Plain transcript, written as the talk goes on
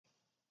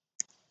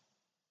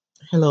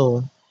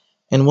Hello,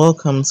 and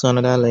welcome to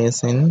another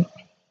lesson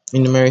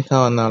in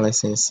numerical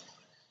analysis.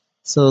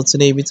 So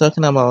today we're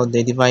talking about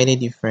the divided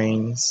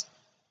difference,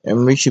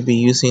 which you'll be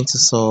using to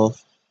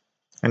solve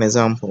an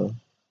example.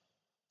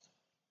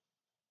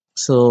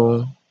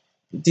 So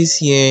this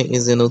here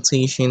is the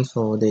notation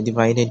for the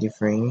divided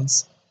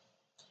difference.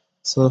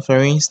 So for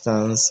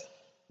instance,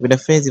 with the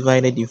first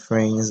divided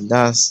difference,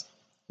 that's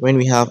when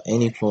we have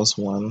n equals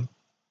 1,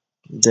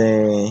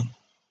 the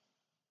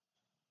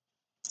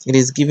it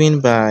is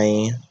given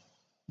by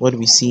what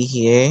we see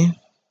here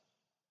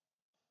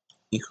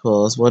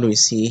equals what we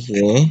see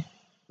here,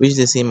 which is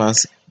the same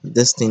as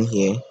this thing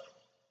here.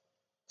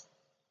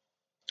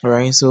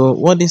 Alright, so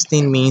what this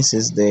thing means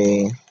is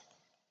the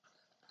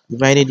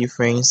divided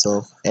difference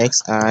of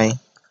xi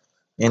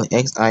and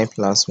xi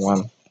plus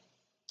 1.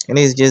 And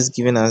it's just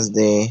giving us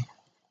the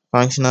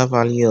functional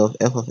value of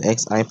f of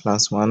xi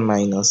plus 1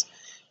 minus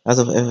that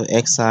of f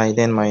of xi,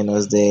 then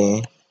minus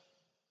the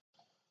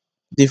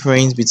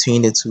difference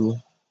between the two.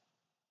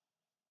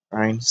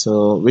 Right,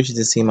 so which is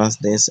the same as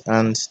this.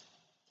 And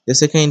the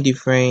second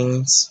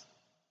difference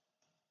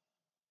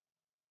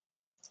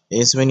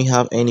is when you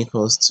have n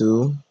equals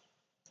 2.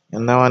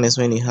 And that one is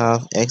when you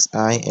have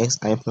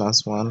xi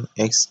plus 1,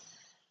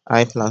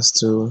 xi plus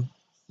 2.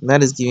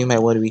 That is given by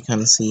what we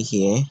can see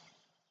here,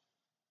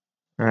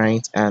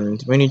 right?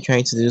 And when you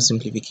try to do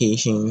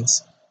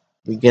simplifications,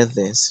 we get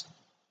this.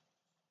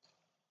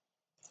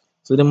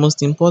 So the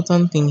most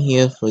important thing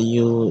here for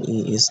you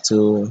is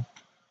to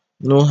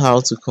know how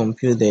to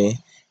compute the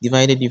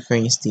divided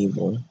difference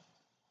table,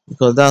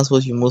 because that's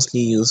what you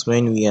mostly use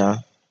when we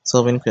are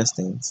solving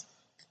questions.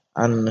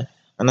 And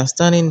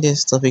understanding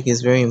this topic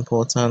is very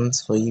important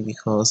for you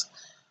because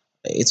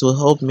it will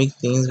help make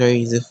things very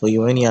easy for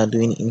you when you are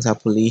doing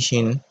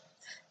interpolation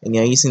and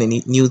you are using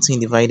the Newton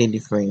divided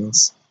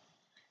difference.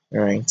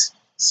 Alright,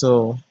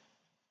 so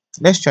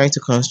let's try to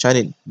construct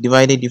a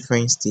divided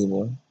difference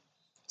table.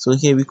 So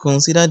here we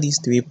consider these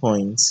 4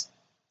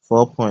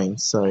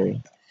 points,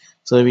 sorry.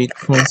 So we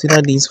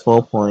consider these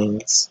 4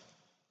 points.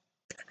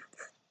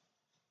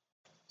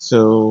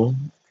 So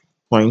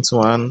point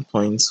 1,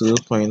 point 2,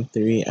 point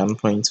 3, and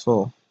point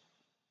 4.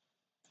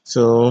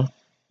 So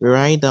we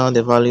write down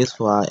the values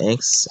for our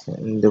x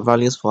and the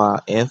values for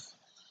our f.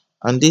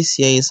 And this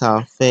here is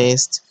our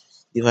first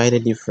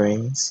divided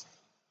difference.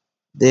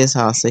 This is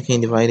our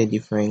second divided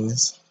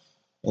difference.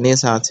 And this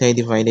is our third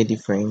divided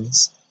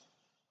difference.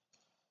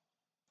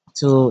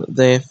 So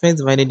the first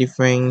divided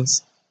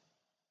difference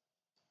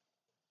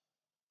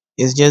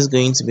is just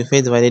going to be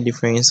first divided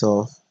difference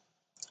of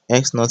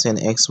x0 and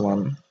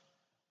x1,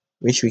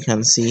 which we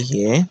can see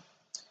here.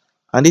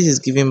 And this is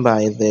given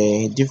by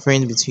the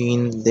difference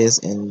between this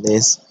and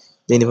this,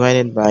 then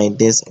divided by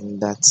this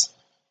and that.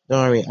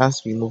 Don't worry,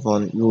 as we move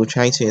on, we will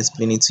try to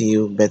explain it to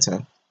you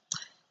better.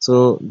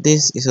 So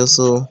this is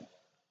also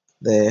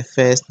the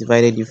first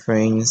divided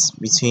difference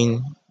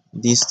between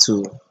these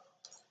two.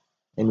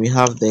 And we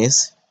have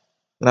this.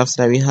 And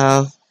after that, we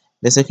have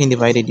the second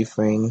divided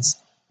difference,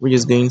 which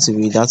is going to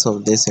be that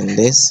of this and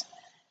this.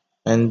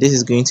 And this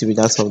is going to be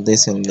that of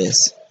this and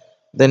this.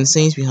 Then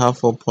since we have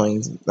 4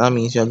 points, that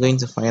means you are going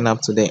to find up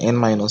to the n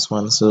minus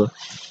 1. So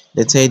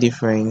the third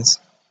difference,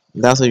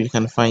 that's what you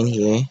can find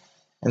here.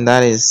 And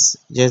that is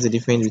just the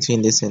difference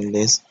between this and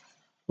this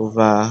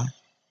over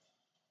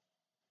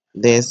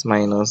this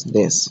minus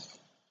this.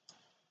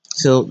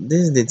 So this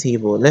is the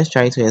table. Let's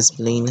try to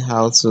explain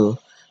how to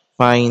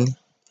find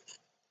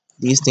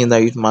these things that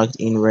we've marked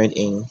in red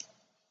ink.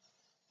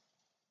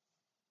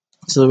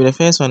 So with the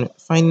first one,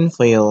 finding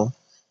for your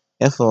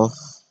f of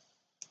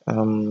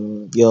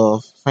your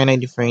final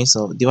difference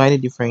of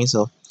divided difference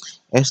of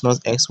x naught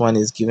x1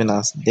 is given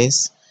as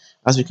this,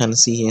 as we can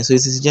see here. So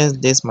it is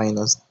just this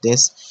minus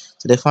this.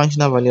 So the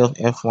functional value of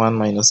f1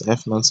 minus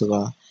f0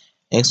 over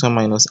x1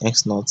 minus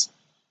x0,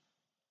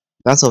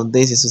 that of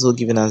this is also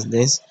given as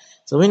this.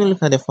 So when you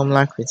look at the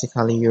formula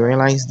critically, you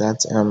realize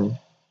that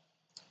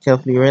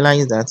carefully, you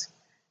realize that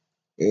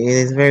it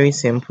is very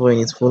simple and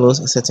it follows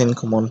a certain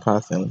common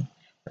pattern.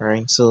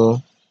 Alright,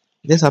 so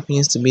this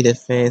happens to be the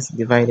first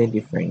divided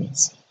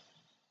difference.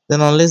 Then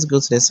now let's go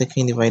to the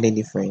second divided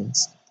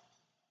difference.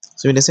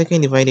 So in the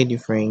second divided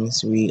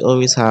difference, we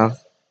always have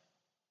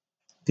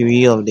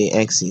 3 of the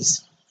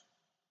x's,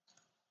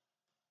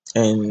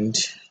 and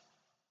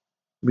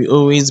we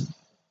always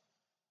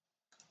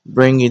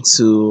bring it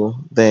to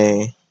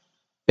the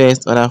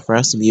first order for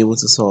us to be able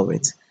to solve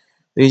it. So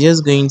it's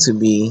just going to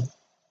be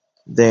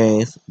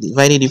the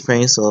divided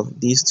difference of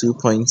these 2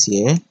 points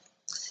here,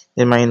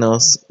 then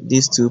minus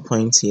these 2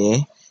 points here,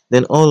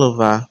 then all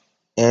over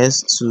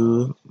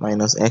s2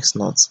 minus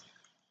x0,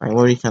 and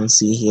what you can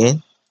see here.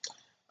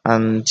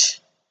 And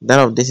that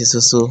of this is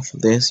also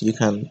this. You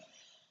can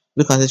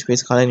look at it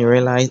critically and you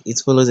realize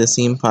it follows the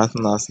same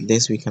pattern as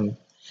this.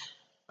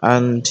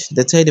 And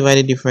the third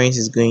divided difference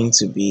is going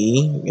to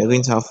be, we are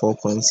going to have 4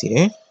 points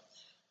here,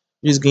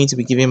 which is going to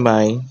be given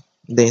by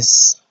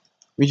this,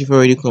 which we've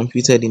already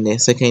computed in the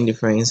second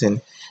difference,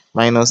 and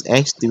minus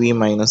x3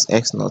 minus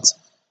x0. So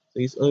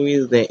it's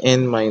always the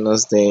n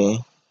minus the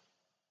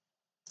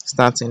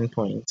starting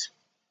point.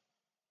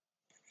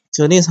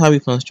 So this is how we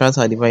construct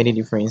our divided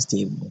difference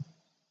table.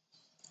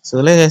 So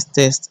let us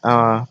test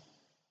our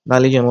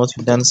knowledge on what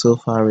we've done so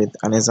far with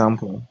an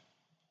example.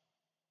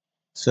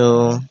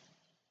 So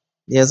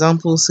the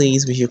example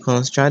says we should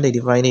construct the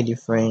divided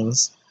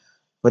difference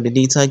for the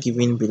data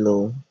given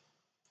below.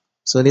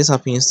 So this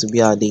happens to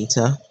be our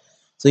data.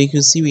 So you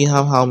can see we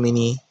have how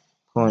many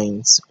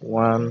points?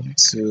 1,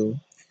 2,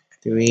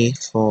 3,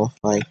 4,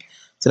 5.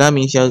 So that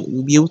means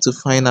you'll be able to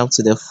find out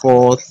to the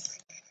fourth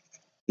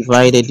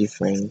divided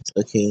difference.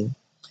 Okay.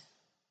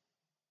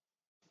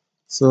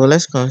 So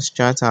let's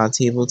construct our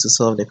table to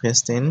solve the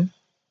question.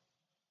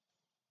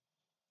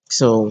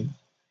 So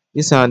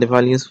these are the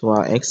values for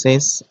our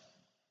x's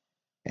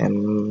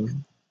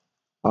and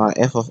our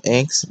f of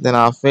x, then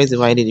our first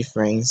divided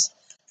difference,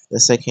 the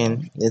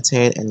second, the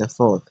third, and the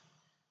fourth.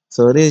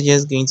 So this is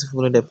just going to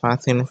follow the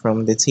pattern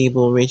from the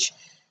table which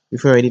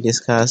we've already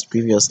discussed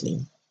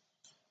previously.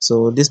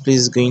 So this place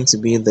is going to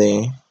be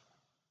the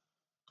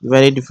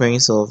divided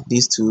difference of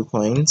these 2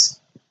 points.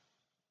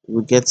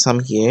 We get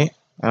some here,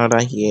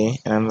 another here,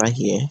 and another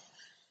here.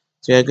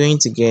 So you're going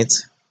to get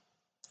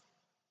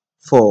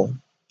 4.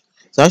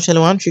 So actually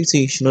one trick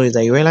you should know is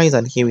that you realize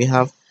that here we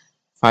have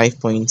 5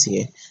 points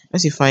here.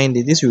 As you find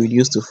it, this will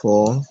reduce to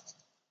 4,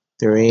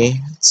 3,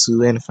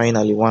 2, and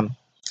finally 1.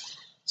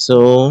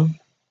 So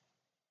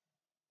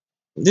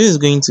this is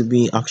going to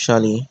be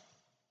actually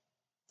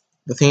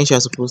the things you're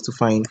supposed to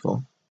find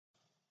for.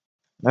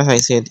 As I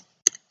said,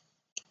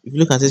 if you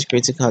look at it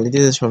critically,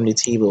 this is from the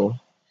table.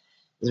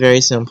 It's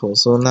very simple.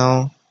 So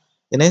now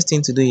the next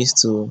thing to do is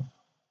to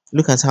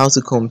look at how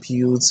to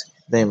compute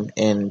them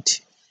and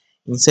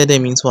insert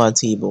them into our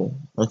table.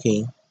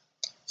 Okay,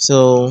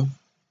 so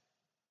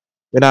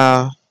with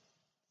our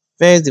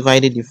first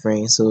divided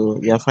difference, so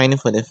we are finding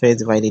for the first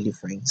divided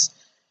difference.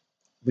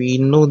 We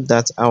know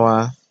that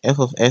our f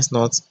of s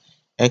naught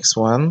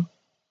x1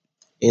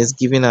 is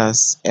giving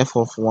us f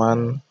of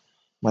 1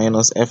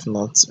 minus f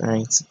naught,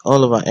 right?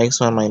 All over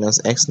x1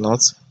 minus x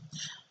naught.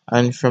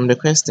 And from the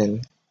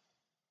question,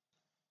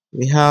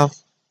 we have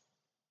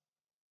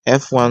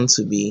f1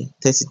 to be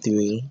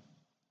 33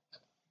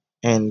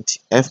 and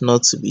f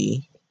naught to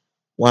be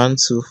 1,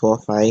 2,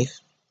 4, 5,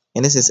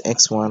 and this is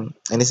x1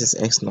 and this is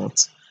x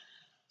naught.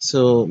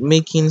 So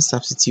making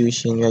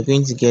substitution, we are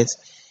going to get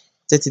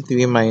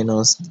 33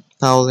 minus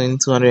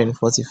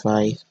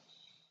 1245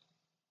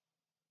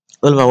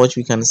 all over what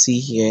we can see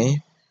here,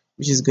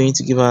 which is going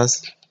to give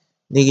us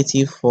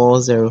negative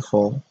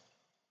 404.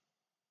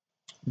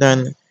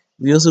 Then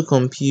we also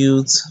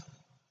compute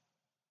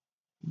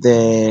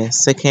the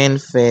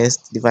second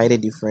first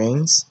divided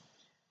difference,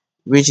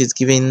 which is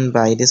given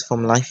by this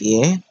formula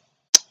here.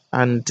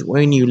 And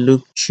when you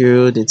look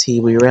through the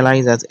table, you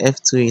realize that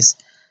f2 is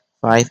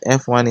 5,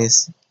 f1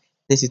 is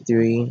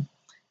 33,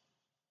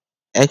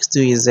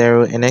 x2 is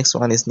 0, and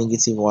x1 is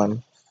negative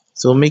 1.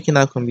 So making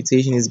our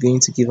computation is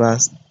going to give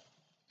us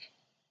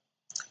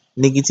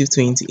negative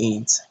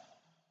 28.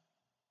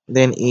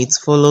 Then it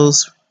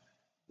follows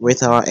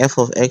with our f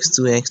of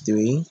x2,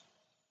 x3,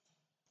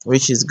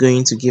 which is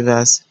going to give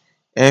us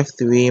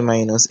f3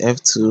 minus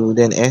f2,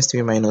 then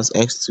s3 minus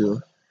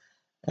x2.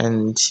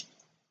 And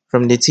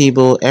from the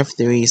table,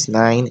 f3 is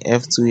 9,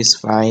 f2 is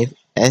 5,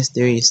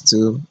 s3 is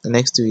 2, and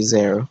x2 is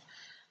 0.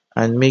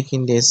 And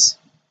making this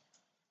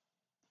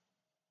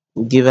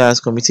will give us,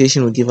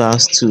 computation will give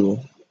us 2.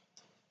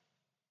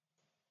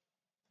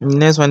 And the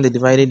next one, the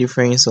divided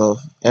difference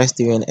of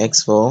s3 and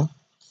x4.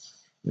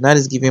 That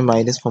is given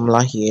by this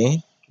formula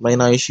here. By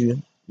now you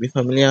should be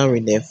familiar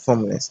with the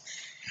formulas.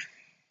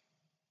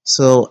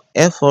 So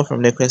f4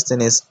 from the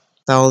question is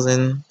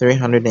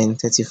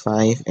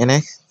 1335 and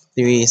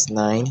x3 is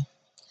 9,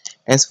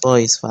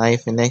 s4 is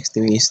 5 and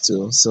x3 is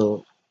 2.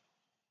 So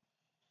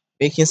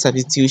making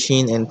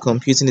substitution and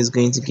computing is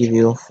going to give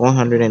you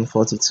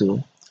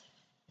 442.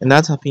 And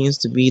that happens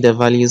to be the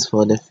values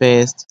for the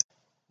first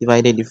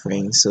divided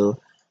difference. So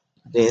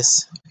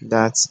this,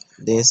 that,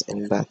 this,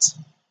 and that.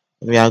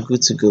 And we are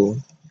good to go.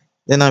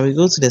 Then now we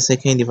go to the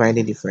second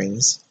divided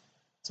difference.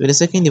 So with the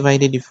second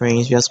divided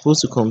difference, we are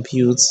supposed to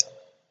compute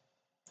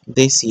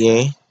this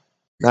here,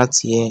 that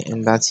here,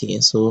 and that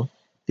here. So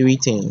 3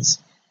 things.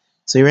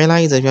 So you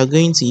realize that we are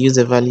going to use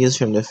the values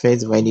from the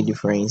first divided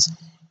difference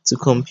to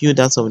compute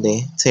that of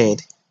the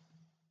third,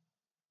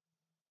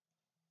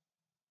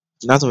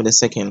 that of the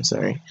second,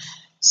 sorry.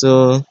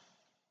 So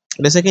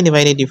the second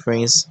divided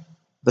difference,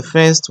 the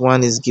first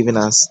one is giving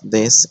us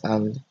this,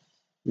 and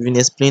we've been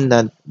explained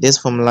that this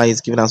formula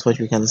is giving us what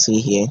we can see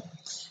here.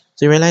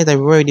 So you realize that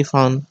we've already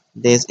found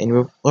this and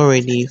we've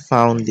already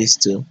found these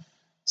two.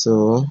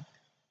 So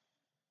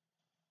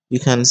you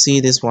can see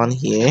this one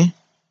here,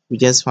 we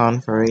just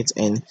found for it,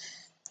 and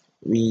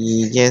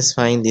we just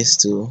find these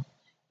two.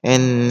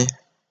 And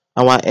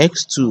our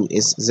x2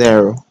 is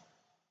 0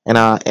 and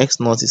our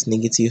x0 is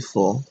negative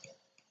 4.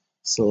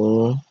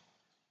 So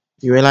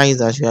you realize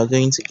that we are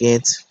going to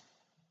get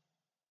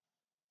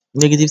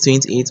negative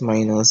 28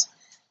 minus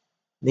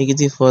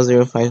negative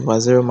 405 over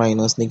 0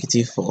 minus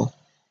negative 4.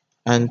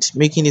 And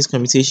making this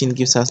computation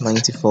gives us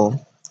 94.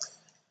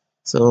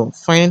 So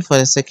finding for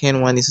the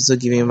second one is also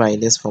given by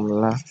this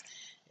formula,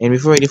 and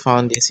we've already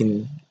found this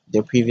in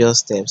the previous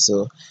step.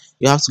 So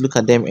you have to look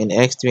at them in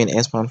x3 and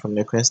x1 from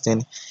the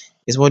question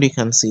is what you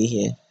can see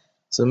here.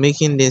 So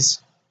making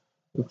this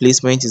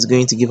replacement is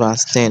going to give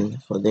us 10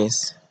 for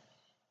this,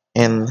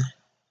 and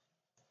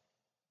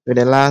with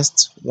the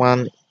last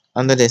one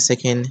under the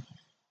second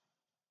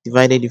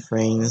divided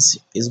difference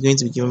is going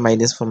to be given by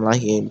this formula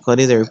here because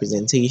it's a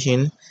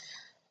representation,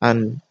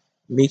 and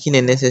making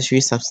the necessary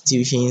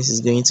substitutions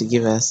is going to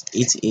give us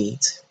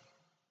 88.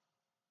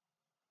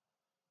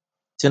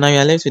 So now we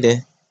are left with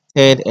the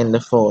third and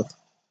the fourth.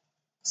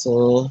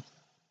 So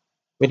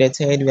with the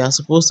third, we are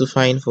supposed to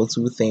find for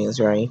two things,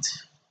 right?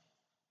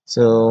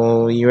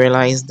 So you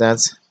realize that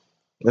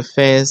the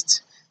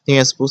first thing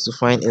you're supposed to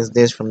find is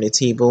this from the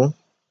table,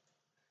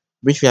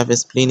 which we have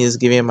explained is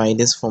given by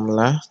this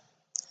formula.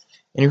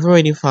 And we've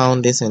already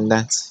found this and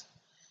that.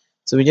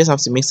 So we just have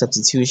to make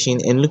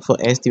substitution and look for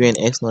x3 and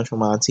x0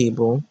 from our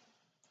table.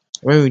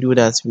 When we do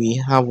that, we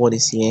have what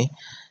is here,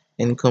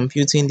 and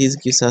computing this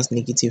gives us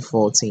negative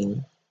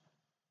 14.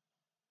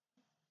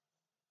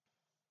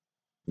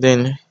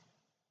 Then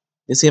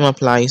the same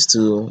applies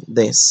to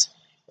this,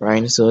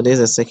 right? So there's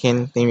a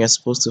second thing we are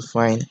supposed to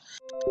find,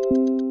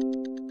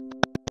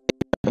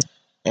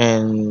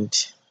 and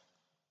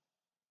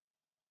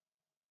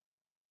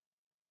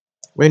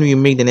when we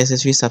make the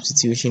necessary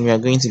substitution, we are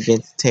going to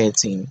get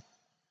 13.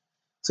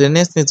 So the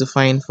next thing to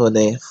find for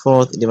the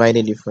fourth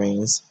divided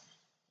difference,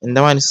 and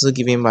that one is also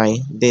given by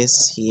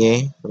this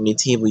here from the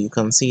table. You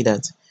can see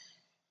that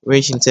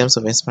which in terms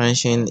of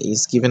expansion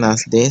is given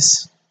as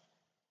this.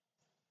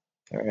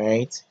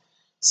 Alright,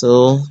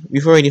 so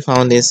we've already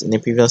found this in the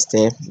previous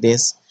step,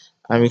 this,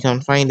 and we can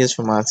find this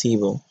from our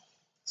table.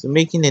 So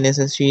making the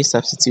necessary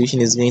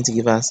substitution is going to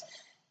give us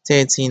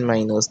 13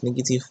 minus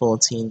negative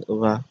 14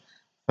 over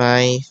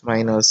 5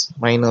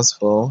 minus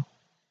 4,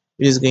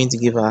 which is going to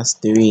give us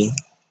 3.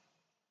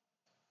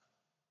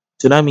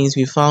 So that means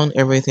we found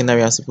everything that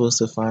we are supposed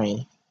to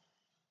find.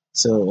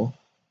 So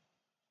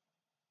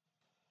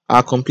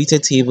our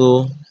completed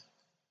table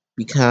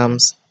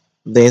becomes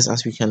this,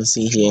 as we can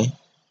see here.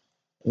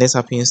 This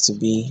happens to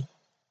be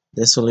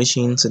the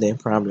solution to the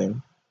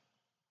problem.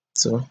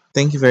 So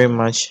thank you very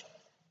much.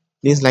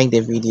 Please like the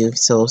video if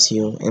it helps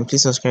you, and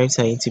please subscribe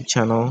to our YouTube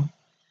channel,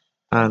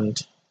 and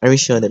I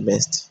wish you all the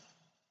best.